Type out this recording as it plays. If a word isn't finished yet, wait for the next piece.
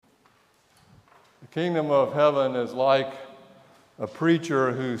kingdom of heaven is like a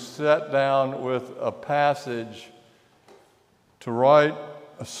preacher who sat down with a passage to write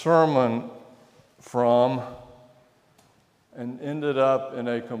a sermon from and ended up in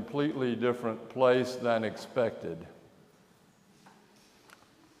a completely different place than expected.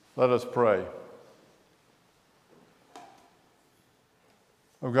 Let us pray.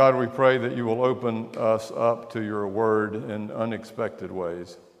 Oh God, we pray that you will open us up to your word in unexpected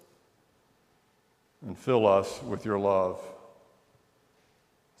ways and fill us with your love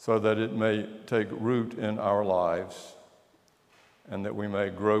so that it may take root in our lives and that we may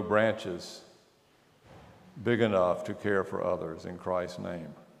grow branches big enough to care for others. In Christ's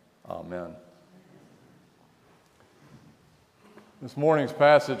name, amen. This morning's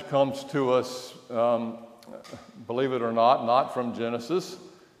passage comes to us, believe it or not from Genesis.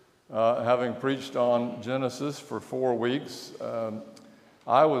 Having preached on Genesis for 4 weeks,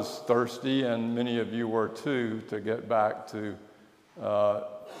 I was thirsty, and many of you were too, to get back to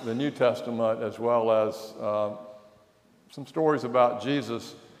the New Testament as well as some stories about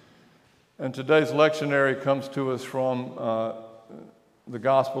Jesus. And today's lectionary comes to us from the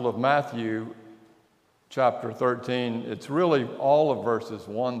Gospel of Matthew, chapter 13. It's really all of verses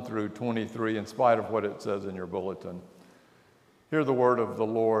 1 through 23, in spite of what it says in your bulletin. Hear the word of the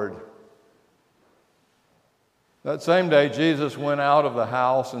Lord. That same day, Jesus went out of the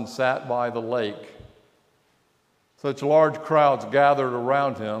house and sat by the lake. Such large crowds gathered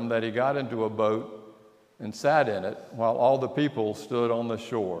around him that he got into a boat and sat in it while all the people stood on the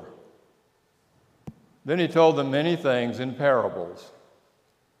shore. Then he told them many things in parables,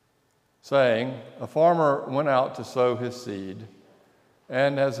 saying, a farmer went out to sow his seed,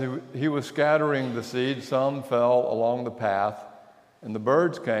 and as he was scattering the seed, some fell along the path, and the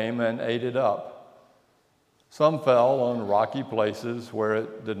birds came and ate it up. Some fell on rocky places where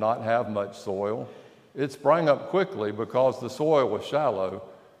it did not have much soil. It sprang up quickly because the soil was shallow.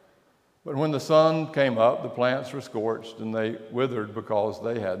 But when the sun came up, the plants were scorched, and they withered because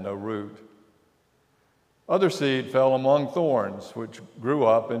they had no root. Other seed fell among thorns, which grew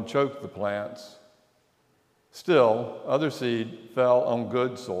up and choked the plants. Still, other seed fell on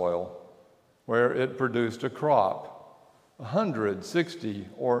good soil, where it produced a crop, 160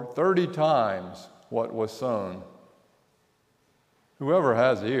 or 30 times what was sown. Whoever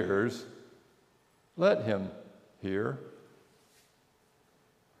has ears, let him hear.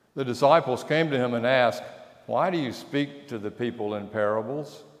 The disciples came to him and asked, why do you speak to the people in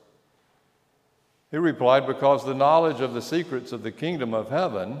parables? He replied, because the knowledge of the secrets of the kingdom of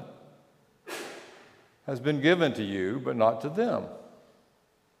heaven has been given to you, but not to them.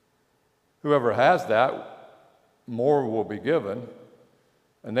 Whoever has that, more will be given,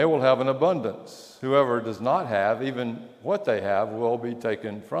 and they will have an abundance. Whoever does not have, even what they have will be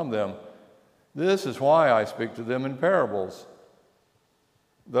taken from them. This is why I speak to them in parables.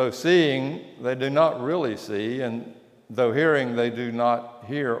 Though seeing, they do not really see, and though hearing, they do not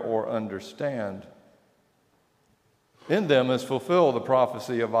hear or understand. In them is fulfilled the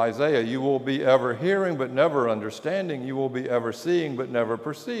prophecy of Isaiah. You will be ever hearing, but never understanding. You will be ever seeing, but never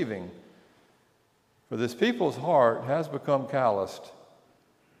perceiving. For this people's heart has become calloused.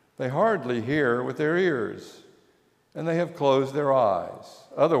 They hardly hear with their ears, and they have closed their eyes.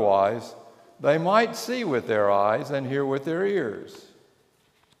 Otherwise, they might see with their eyes and hear with their ears.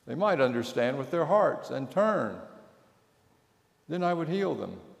 They might understand with their hearts and turn. Then I would heal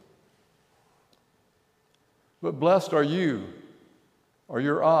them. But blessed are you, or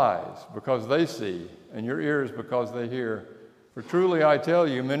your eyes, because they see, and your ears because they hear. For truly I tell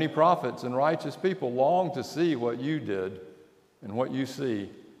you, many prophets and righteous people long to see what you did and what you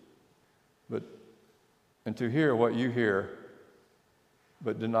see, and to hear what you hear,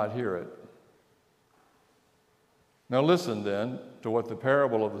 but did not hear it. Now listen then to what the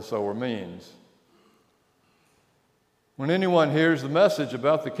parable of the sower means. When anyone hears the message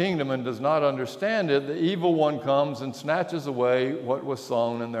about the kingdom and does not understand it, the evil one comes and snatches away what was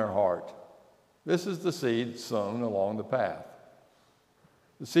sown in their heart. This is the seed sown along the path.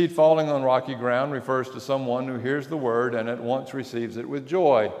 The seed falling on rocky ground refers to someone who hears the word and at once receives it with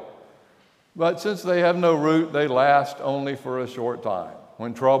joy. But since they have no root, they last only for a short time.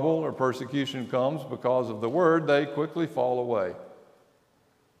 When trouble or persecution comes because of the word, they quickly fall away.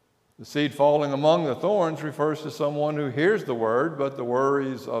 The seed falling among the thorns refers to someone who hears the word, but the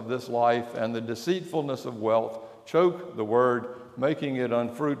worries of this life and the deceitfulness of wealth choke the word, making it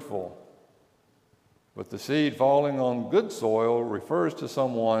unfruitful. But the seed falling on good soil refers to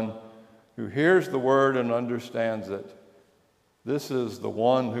someone who hears the word and understands it. This is the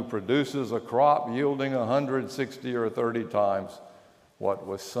one who produces a crop yielding 160 or 30 times what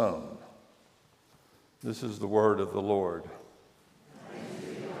was sown. This is the word of the Lord.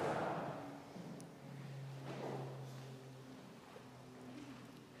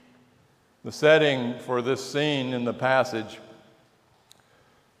 The setting for this scene in the passage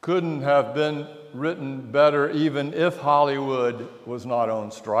couldn't have been written better even if Hollywood was not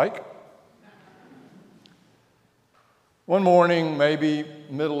on strike. One morning, maybe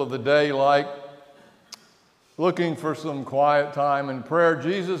middle of the day, like looking for some quiet time and prayer,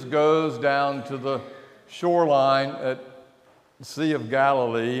 Jesus goes down to the shoreline at the Sea of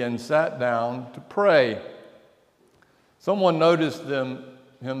Galilee and sat down to pray. Someone noticed him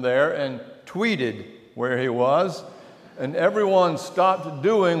there and tweeted where he was, and everyone stopped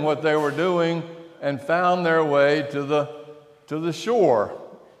doing what they were doing and found their way to the shore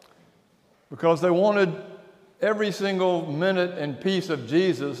because they wanted every single minute and piece of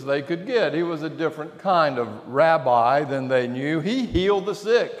Jesus they could get. He was a different kind of rabbi than they knew. He healed the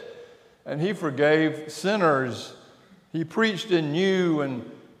sick and he forgave sinners. He preached in new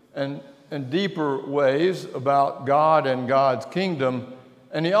and deeper ways about God and God's kingdom.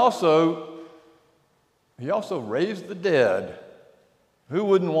 And he also raised the dead. Who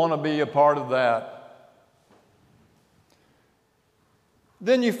wouldn't want to be a part of that?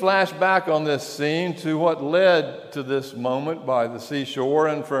 Then you flash back on this scene to what led to this moment by the seashore.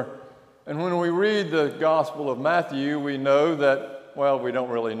 And when we read the Gospel of Matthew, we know that, well, we don't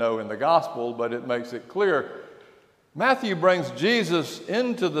really know in the Gospel, but it makes it clear. Matthew brings Jesus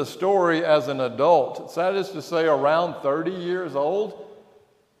into the story as an adult. That is to say, around 30 years old.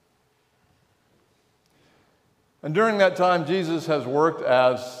 And during that time, Jesus has worked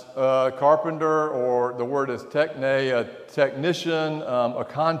as a carpenter, or the word is techne, a technician, a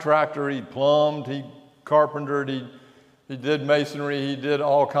contractor. He plumbed, he carpentered, he did masonry, he did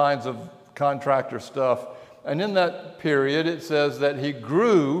all kinds of contractor stuff. And in that period, it says that he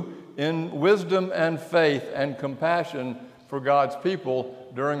grew in wisdom and faith and compassion for God's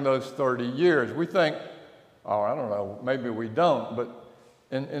people during those 30 years. We think, oh, I don't know, maybe we don't, but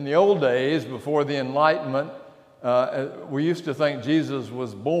in the old days, before the Enlightenment, we used to think Jesus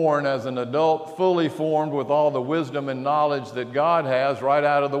was born as an adult, fully formed with all the wisdom and knowledge that God has right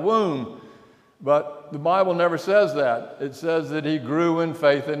out of the womb. But the Bible never says that. It says that he grew in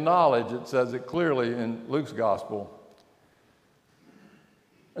faith and knowledge. It says it clearly in Luke's gospel.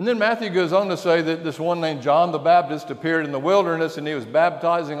 And then Matthew goes on to say that this one named John the Baptist appeared in the wilderness, and he was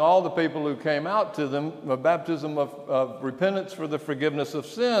baptizing all the people who came out to them, a baptism of repentance for the forgiveness of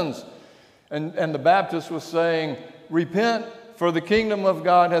sins. And the Baptist was saying, repent, for the kingdom of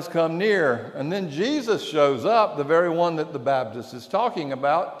God has come near. And then Jesus shows up, the very one that the Baptist is talking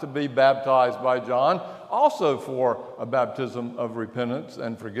about, to be baptized by John, also for a baptism of repentance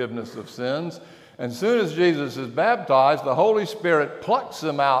and forgiveness of sins. And as soon as Jesus is baptized, the Holy Spirit plucks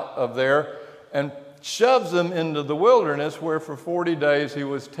him out of there and shoves him into the wilderness, where for 40 days he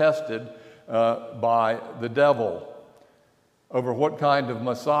was tested by the devil over what kind of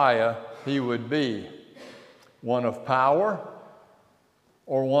Messiah he would be, one of power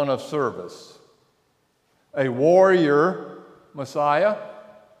or one of service, a warrior Messiah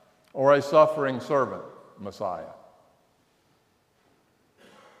or a suffering servant Messiah.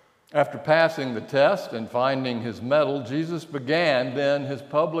 After passing the test and finding his mettle, Jesus began then his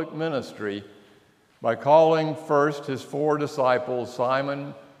public ministry by calling first his 4 disciples,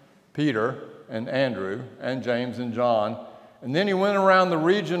 Simon, Peter, and Andrew, and James and John. And then he went around the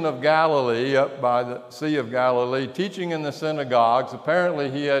region of Galilee, up by the Sea of Galilee, teaching in the synagogues. Apparently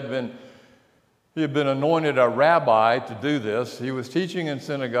he had been anointed a rabbi to do this. He was teaching in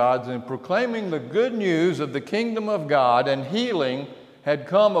synagogues and proclaiming the good news of the kingdom of God, and healing had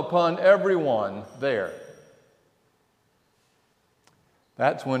come upon everyone there.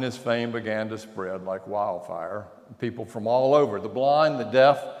 That's when his fame began to spread like wildfire. People from all over, the blind, the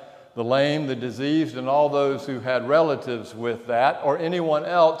deaf, the lame, the diseased, and all those who had relatives with that, or anyone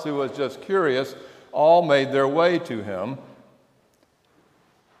else who was just curious, all made their way to him.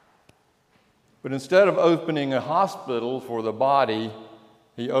 But instead of opening a hospital for the body,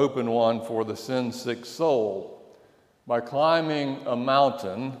 he opened one for the sin-sick soul by climbing a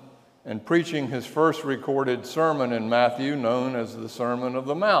mountain and preaching his first recorded sermon in Matthew, known as the Sermon of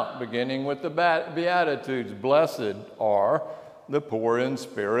the Mount, beginning with the Beatitudes. Blessed are the poor in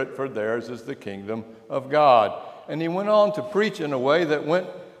spirit, for theirs is the kingdom of God. And he went on to preach in a way that went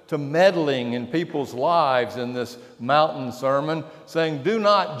to meddling in people's lives in this mountain sermon, saying, do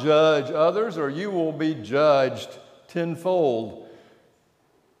not judge others, or you will be judged tenfold.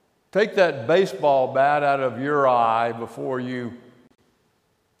 Take that baseball bat out of your eye before you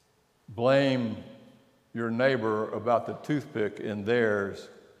blame your neighbor about the toothpick in theirs.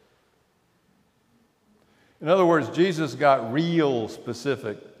 In other words, Jesus got real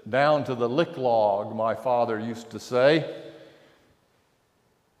specific, down to the lick log, my father used to say.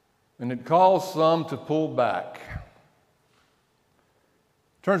 And it caused some to pull back.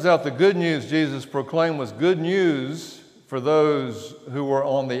 Turns out the good news Jesus proclaimed was good news for those who were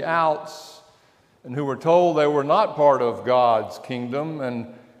on the outs and who were told they were not part of God's kingdom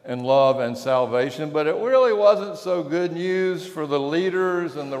and love and salvation, but it really wasn't so good news for the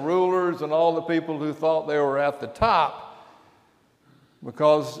leaders and the rulers and all the people who thought they were at the top,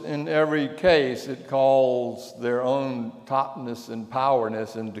 because in every case it calls their own topness and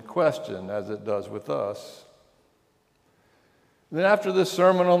powerness into question, as it does with us. Then after this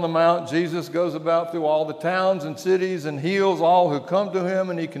Sermon on the Mount, Jesus goes about through all the towns and cities and heals all who come to him,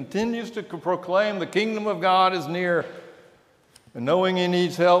 and he continues to proclaim the kingdom of God is near. And knowing he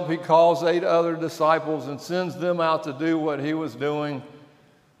needs help, he calls 8 other disciples and sends them out to do what he was doing.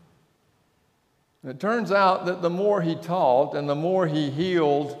 And it turns out that the more he taught and the more he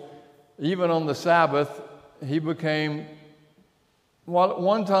healed, even on the Sabbath, he became, while at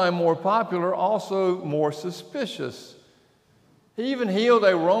one time more popular, also more suspicious. He even healed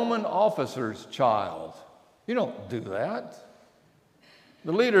a Roman officer's child. You don't do that.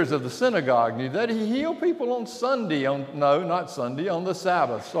 The leaders of the synagogue knew that. He healed people on Sunday, on the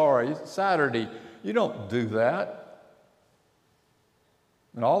Sabbath, Saturday. You don't do that.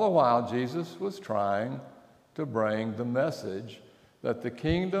 And all the while, Jesus was trying to bring the message that the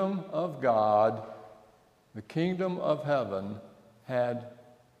kingdom of God, the kingdom of heaven, had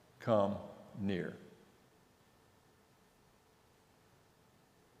come near.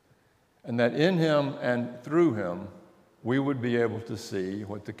 And that in him and through him, we would be able to see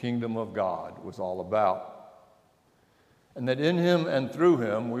what the kingdom of God was all about. And that in him and through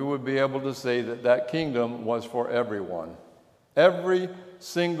him, we would be able to see that that kingdom was for everyone. Every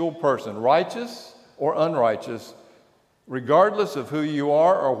single person, righteous or unrighteous, regardless of who you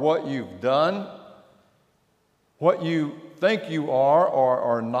are or what you've done, what you think you are or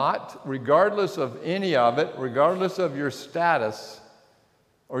are not, regardless of any of it, regardless of your status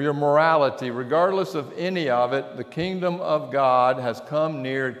or your morality, regardless of any of it, the kingdom of God has come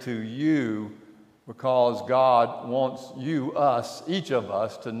near to you because God wants you, us, each of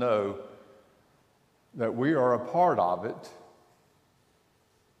us, to know that we are a part of it,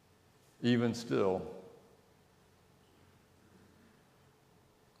 even still.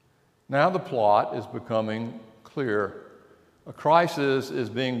 Now the plot is becoming clear. A crisis is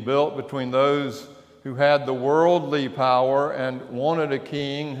being built between those who had the worldly power and wanted a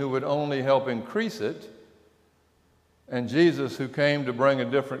king who would only help increase it, and Jesus, who came to bring a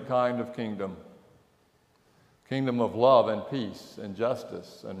different kind of kingdom of love and peace and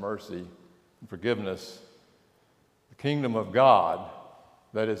justice and mercy and forgiveness, the kingdom of God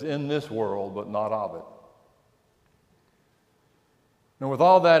that is in this world but not of it. And with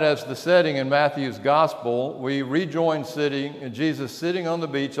all that as the setting in Matthew's gospel, we rejoin Jesus sitting on the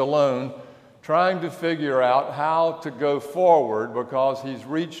beach alone, trying to figure out how to go forward because he's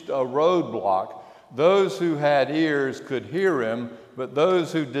reached a roadblock. Those who had ears could hear him, but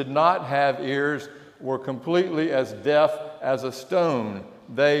those who did not have ears were completely as deaf as a stone.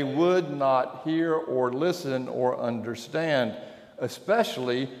 They would not hear or listen or understand,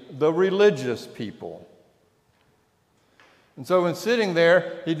 especially the religious people. And so in sitting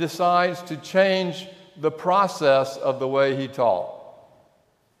there, he decides to change the process of the way he taught.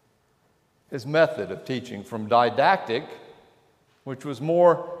 His method of teaching from didactic, which was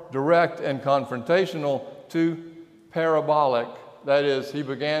more direct and confrontational, to parabolic. That is, he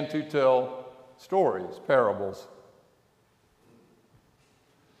began to tell stories, parables.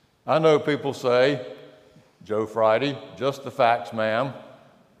 I know people say, Joe Friday, just the facts, ma'am.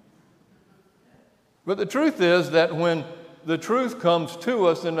 But the truth is that when the truth comes to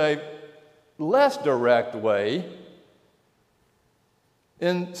us in a less direct way,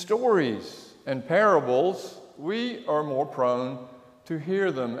 in stories and parables, we are more prone to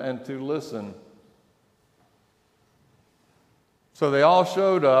hear them and to listen. So they all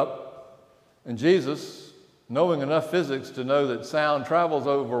showed up, and Jesus, knowing enough physics to know that sound travels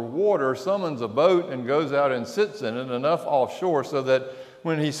over water, summons a boat and goes out and sits in it, enough offshore so that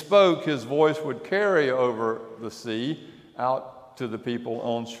when he spoke, his voice would carry over the sea out to the people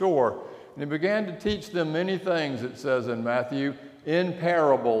on shore. And he began to teach them many things, it says in Matthew, in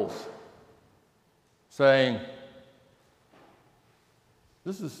parables, saying,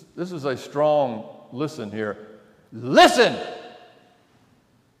 this is a strong listen here. Listen!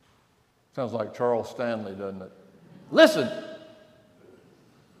 Sounds like Charles Stanley, doesn't it? Listen!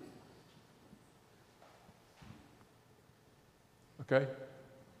 Okay?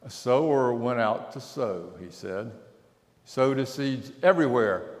 A sower went out to sow, he said. Sowed his seeds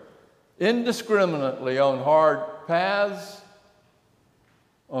everywhere, indiscriminately on hard paths,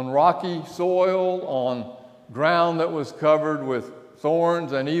 on rocky soil, on ground that was covered with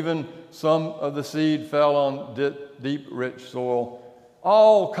thorns, and even some of the seed fell on deep, rich soil.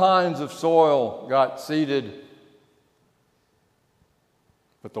 All kinds of soil got seeded.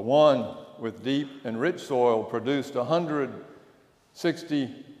 But the one with deep and rich soil produced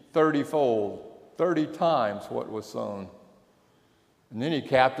 160, 30-fold, 30 times what was sown. And then he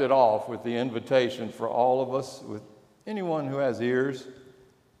capped it off with the invitation for all of us, with anyone who has ears,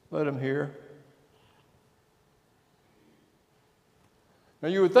 let him hear. Now,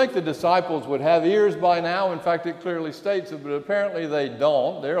 you would think the disciples would have ears by now. In fact, it clearly states it, but apparently they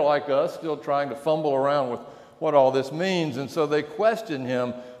don't. They're like us, still trying to fumble around with what all this means. And so they question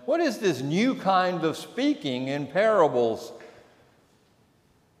him, what is this new kind of speaking in parables?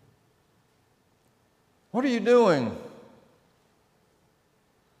 What are you doing?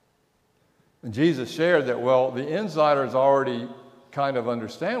 And Jesus shared that, well, the insiders already kind of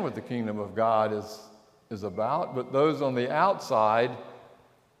understand what the kingdom of God is about, but those on the outside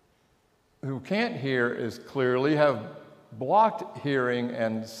who can't hear as clearly have blocked hearing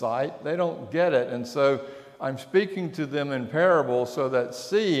and sight. They don't get it. And so I'm speaking to them in parables so that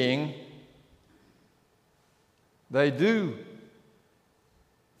seeing, they do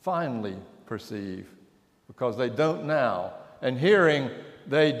finally perceive, because they don't now. And hearing,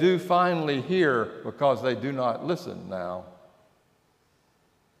 they do finally hear, because they do not listen now.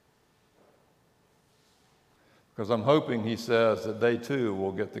 Because I'm hoping, he says, that they too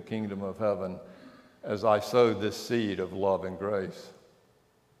will get the kingdom of heaven as I sowed this seed of love and grace,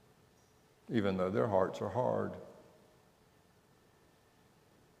 even though their hearts are hard.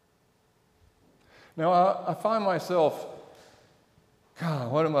 Now, I find myself,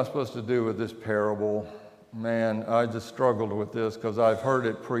 God, what am I supposed to do with this parable? Man, I just struggled with this because I've heard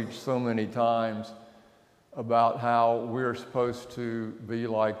it preached so many times about how we're supposed to be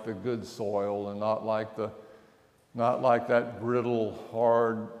like the good soil and not like that brittle,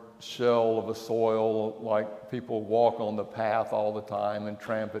 hard shell of a soil, like people walk on the path all the time and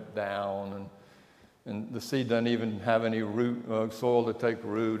tramp it down, and the seed doesn't even have any root, soil to take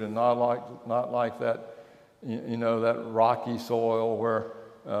root, and not like that, that rocky soil where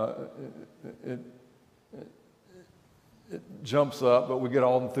it jumps up, but we get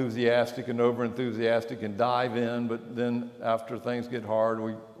all enthusiastic and over-enthusiastic and dive in, but then after things get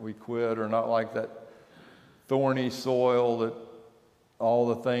hard, we quit, or not like that thorny soil that all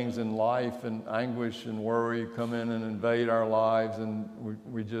the things in life and anguish and worry come in and invade our lives, and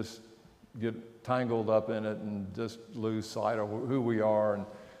we just get tangled up in it and just lose sight of who we are,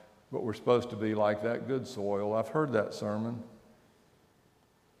 but we're supposed to be like that good soil. I've heard that sermon.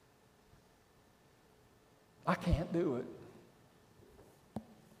 I can't do it.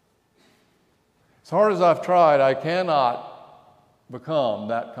 As hard as I've tried, I cannot become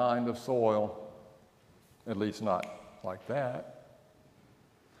that kind of soil. At least not like that.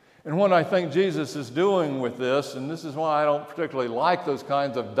 And what I think Jesus is doing with this, and this is why I don't particularly like those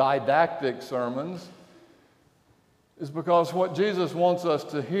kinds of didactic sermons, is because what Jesus wants us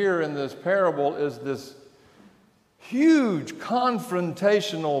to hear in this parable is this huge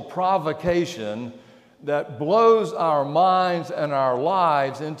confrontational provocation that blows our minds and our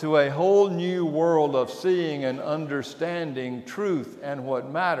lives into a whole new world of seeing and understanding truth and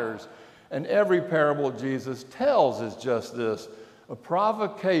what matters. And every parable Jesus tells is just this, a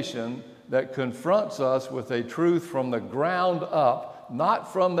provocation that confronts us with a truth from the ground up,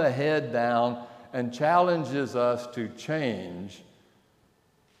 not from the head down, and challenges us to change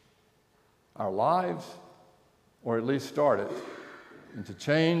our lives, or at least start it, and to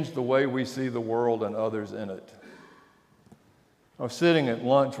change the way we see the world and others in it. I was sitting at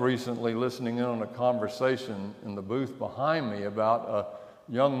lunch recently listening in on a conversation in the booth behind me about a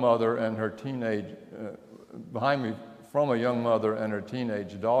young mother and her teenage, behind me from a young mother and her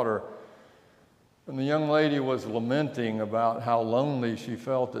teenage daughter. And the young lady was lamenting about how lonely she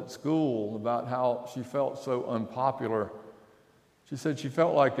felt at school, about how she felt so unpopular. She said she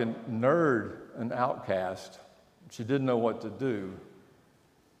felt like a nerd, an outcast. She didn't know what to do.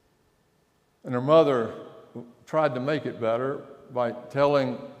 And her mother tried to make it better by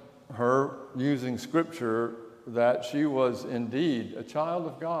telling her, using scripture, that she was indeed a child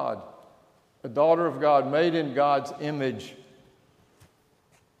of God, a daughter of God, made in God's image.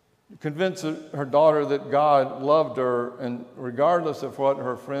 Convinced her daughter that God loved her, and regardless of what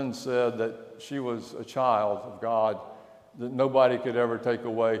her friends said, that she was a child of God, that nobody could ever take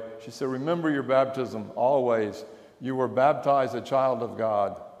away. She said, remember your baptism always. You were baptized a child of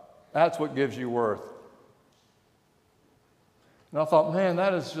God. That's what gives you worth. And I thought, man,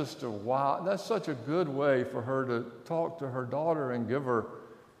 that is just that's such a good way for her to talk to her daughter and give her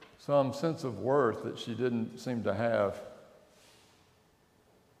some sense of worth that she didn't seem to have.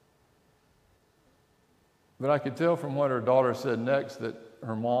 But I could tell from what her daughter said next that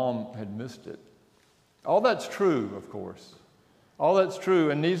her mom had missed it. All that's true, of course. All that's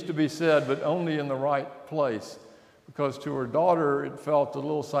true and needs to be said, but only in the right place. Because to her daughter, it felt a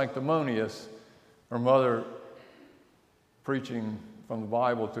little sanctimonious, her mother preaching from the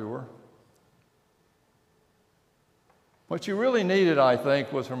Bible to her. What she really needed, I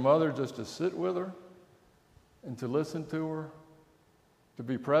think, was her mother just to sit with her and to listen to her, to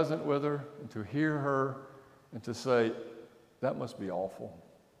be present with her, and to hear her, and to say, that must be awful.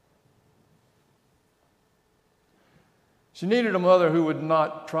 She needed a mother who would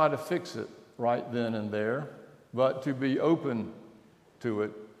not try to fix it right then and there, but to be open to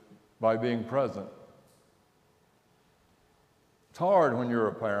it by being present. It's hard when you're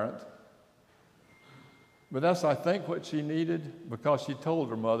a parent, but that's, I think, what she needed, because she told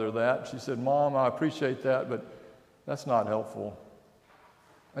her mother that. She said, Mom, I appreciate that, but that's not helpful.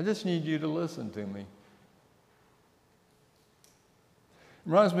 I just need you to listen to me. It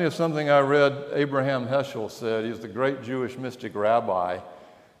reminds me of something I read Abraham Heschel said. He was the great Jewish mystic rabbi.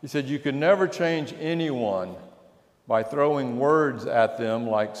 He said, you can never change anyone by throwing words at them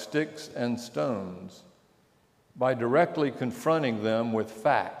like sticks and stones, by directly confronting them with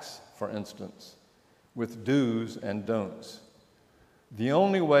facts, for instance, with do's and don'ts. The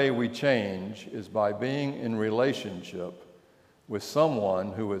only way we change is by being in relationship with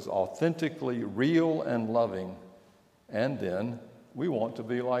someone who is authentically real and loving, and then we want to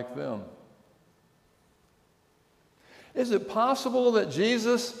be like them. Is it possible that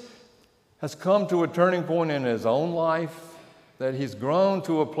Jesus has come to a turning point in his own life, that he's grown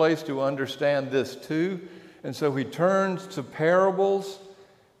to a place to understand this too, and so he turns to parables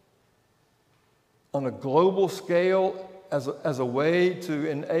on a global scale as a way to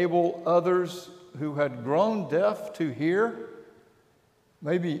enable others who had grown deaf to hear,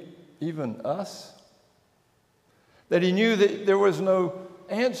 maybe even us? That he knew that there was no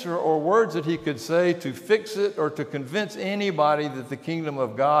answer or words that he could say to fix it or to convince anybody that the kingdom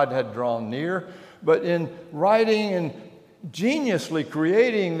of God had drawn near. But in writing and geniusly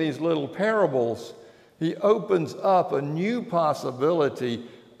creating these little parables, he opens up a new possibility,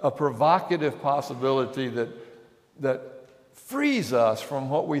 a provocative possibility that frees us from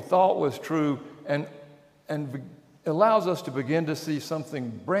what we thought was true and allows us to begin to see something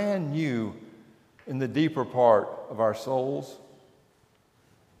brand new in the deeper part of our souls.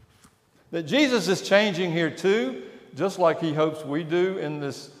 That Jesus is changing here too, just like he hopes we do in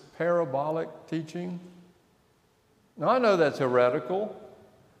this parabolic teaching. Now, I know that's heretical,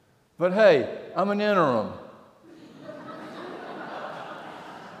 but hey, I'm an interim.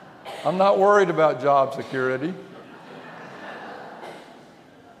 I'm not worried about job security.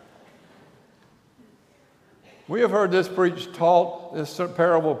 We have heard this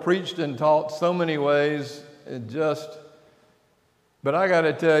parable preached and taught so many ways, but I got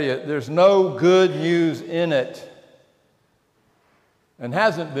to tell you, there's no good news in it, and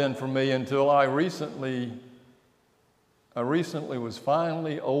hasn't been for me until I recently was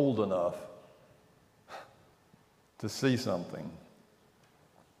finally old enough to see something.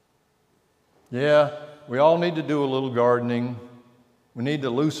 Yeah, we all need to do a little gardening. We need to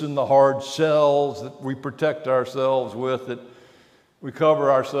loosen the hard shells that we protect ourselves with, that we cover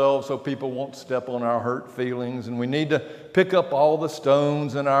ourselves so people won't step on our hurt feelings. And we need to pick up all the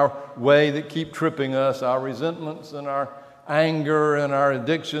stones in our way that keep tripping us, our resentments and our anger and our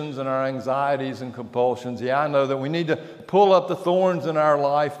addictions and our anxieties and compulsions. Yeah, I know that we need to pull up the thorns in our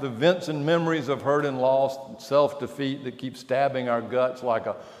life, the vents and memories of hurt and loss, self-defeat that keep stabbing our guts like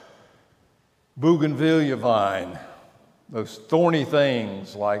a bougainvillea vine. Those thorny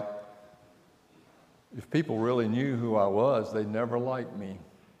things, like if people really knew who I was, they'd never like me.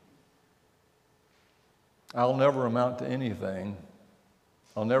 I'll never amount to anything.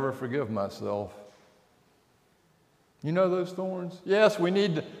 I'll never forgive myself. You know those thorns? Yes, we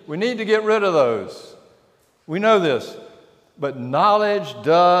need to get rid of those. We know this. But knowledge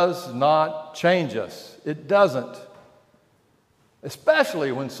does not change us. It doesn't.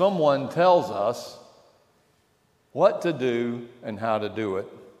 Especially when someone tells us what to do and how to do it.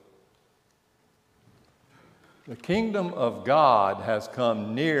 The kingdom of God has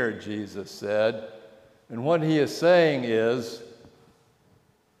come near, Jesus said, and what he is saying is,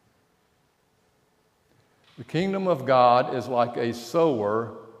 the kingdom of God is like a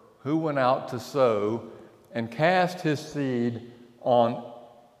sower who went out to sow and cast his seed on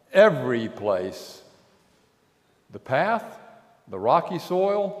every place. The path, the rocky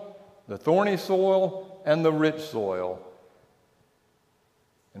soil, the thorny soil, and the rich soil.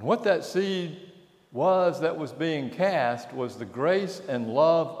 And what that seed was that was being cast was the grace and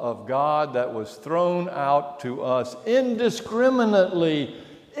love of God that was thrown out to us indiscriminately.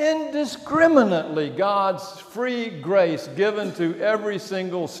 Indiscriminately, God's free grace given to every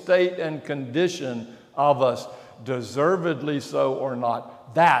single state and condition of us, deservedly so or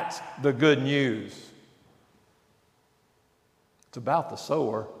not. That's the good news. It's about the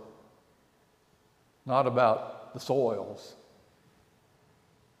sower, not about the soils.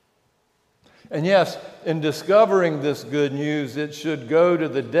 And yes, in discovering this good news, it should go to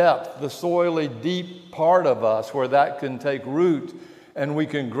the depth, the soily deep part of us where that can take root and we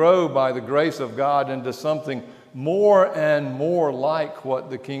can grow by the grace of God into something more and more like what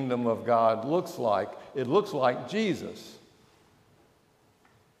the kingdom of God looks like. It looks like Jesus.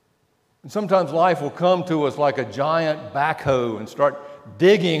 And sometimes life will come to us like a giant backhoe and start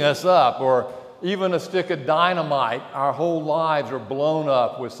digging us up, or even a stick of dynamite. Our whole lives are blown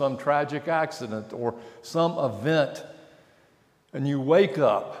up with some tragic accident or some event. And you wake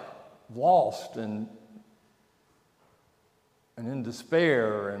up lost and in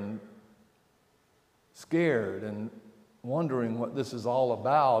despair and scared and wondering what this is all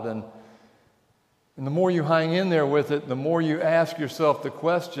about. And the more you hang in there with it, the more you ask yourself the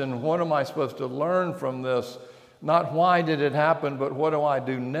question, what am I supposed to learn from this? Not why did it happen, but what do I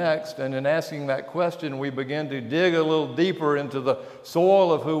do next? And in asking that question, we begin to dig a little deeper into the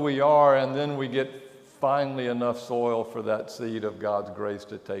soil of who we are, and then we get finally enough soil for that seed of God's grace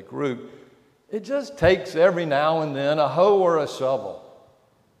to take root. It just takes every now and then a hoe or a shovel.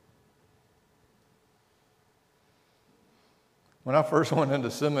 When I first went into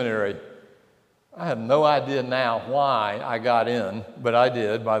seminary, I had no idea now why I got in, but I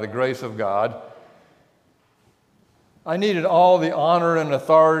did by the grace of God. I needed all the honor and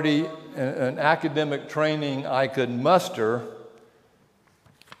authority and academic training I could muster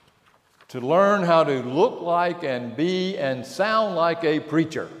to learn how to look like and be and sound like a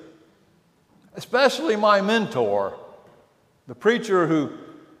preacher. Especially my mentor, the preacher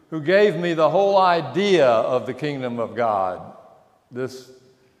who gave me the whole idea of the kingdom of God. This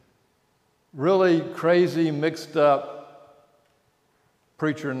really crazy, mixed up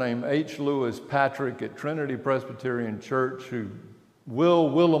preacher named H. Lewis Patrick at Trinity Presbyterian Church, who Will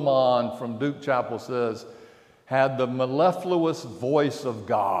Willimon from Duke Chapel says had the mellifluous voice of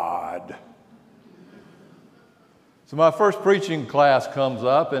God. So my first preaching class comes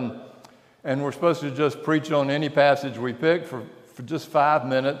up, and we're supposed to just preach on any passage we pick for just 5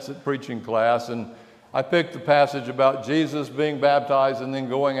 minutes at preaching class. And I picked the passage about Jesus being baptized and then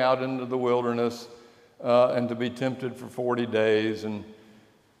going out into the wilderness and to be tempted for 40 days. And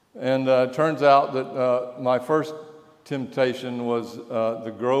it turns out that my first temptation was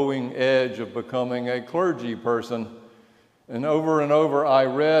the growing edge of becoming a clergy person. And over I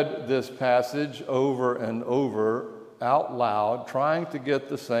read this passage over and over out loud, trying to get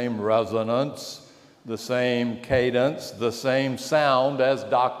the same resonance, the same cadence, the same sound as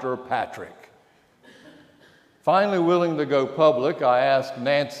Dr. Patrick. Finally willing to go public, I asked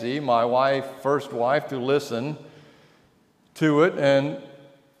Nancy, my first wife, to listen to it, and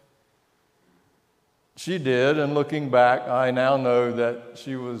she did. And looking back, I now know that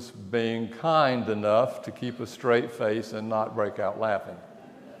she was being kind enough to keep a straight face and not break out laughing.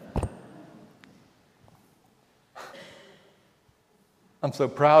 I'm so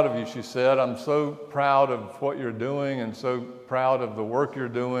proud of you, she said. I'm so proud of what you're doing and so proud of the work you're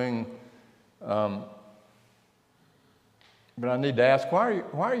doing. But I need to ask, why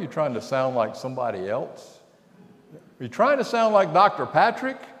are you trying to sound like somebody else? Are you trying to sound like Dr.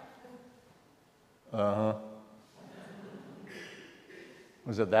 Patrick? Uh-huh.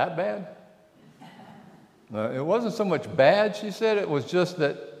 Was it that bad? No, it wasn't so much bad, she said. It was just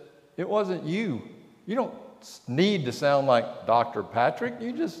that it wasn't you. You don't need to sound like Dr. Patrick.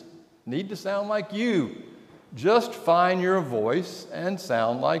 You just need to sound like you. Just find your voice and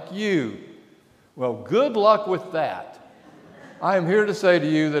sound like you. Well, good luck with that. I am here to say to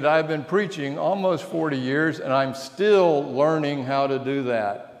you that I've been preaching almost 40 years, and I'm still learning how to do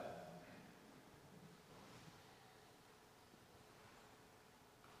that.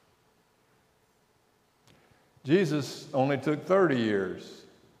 Jesus only took 30 years.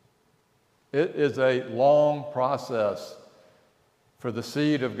 It is a long process for the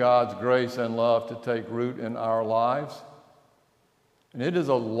seed of God's grace and love to take root in our lives. And it is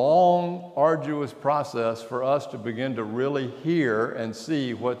a long, arduous process for us to begin to really hear and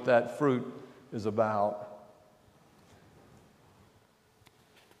see what that fruit is about.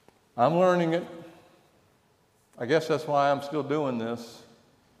 I'm learning it. I guess that's why I'm still doing this.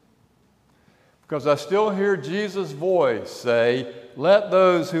 Because I still hear Jesus' voice say, let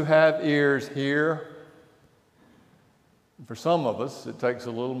those who have ears hear. For some of us, it takes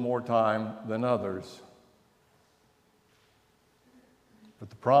a little more time than others. But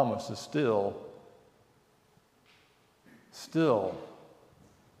the promise is still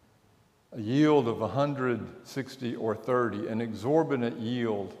a yield of 100, 60, or 30, an exorbitant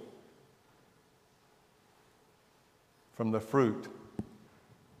yield from the fruit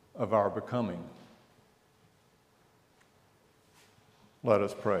of our becoming. Let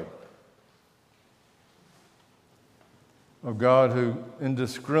us pray. O God, who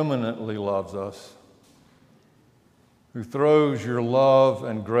indiscriminately loves us, who throws your love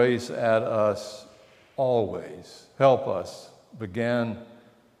and grace at us always, help us begin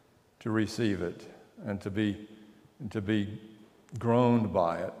to receive it and to be groaned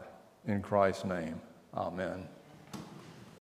by it. In Christ's name, amen.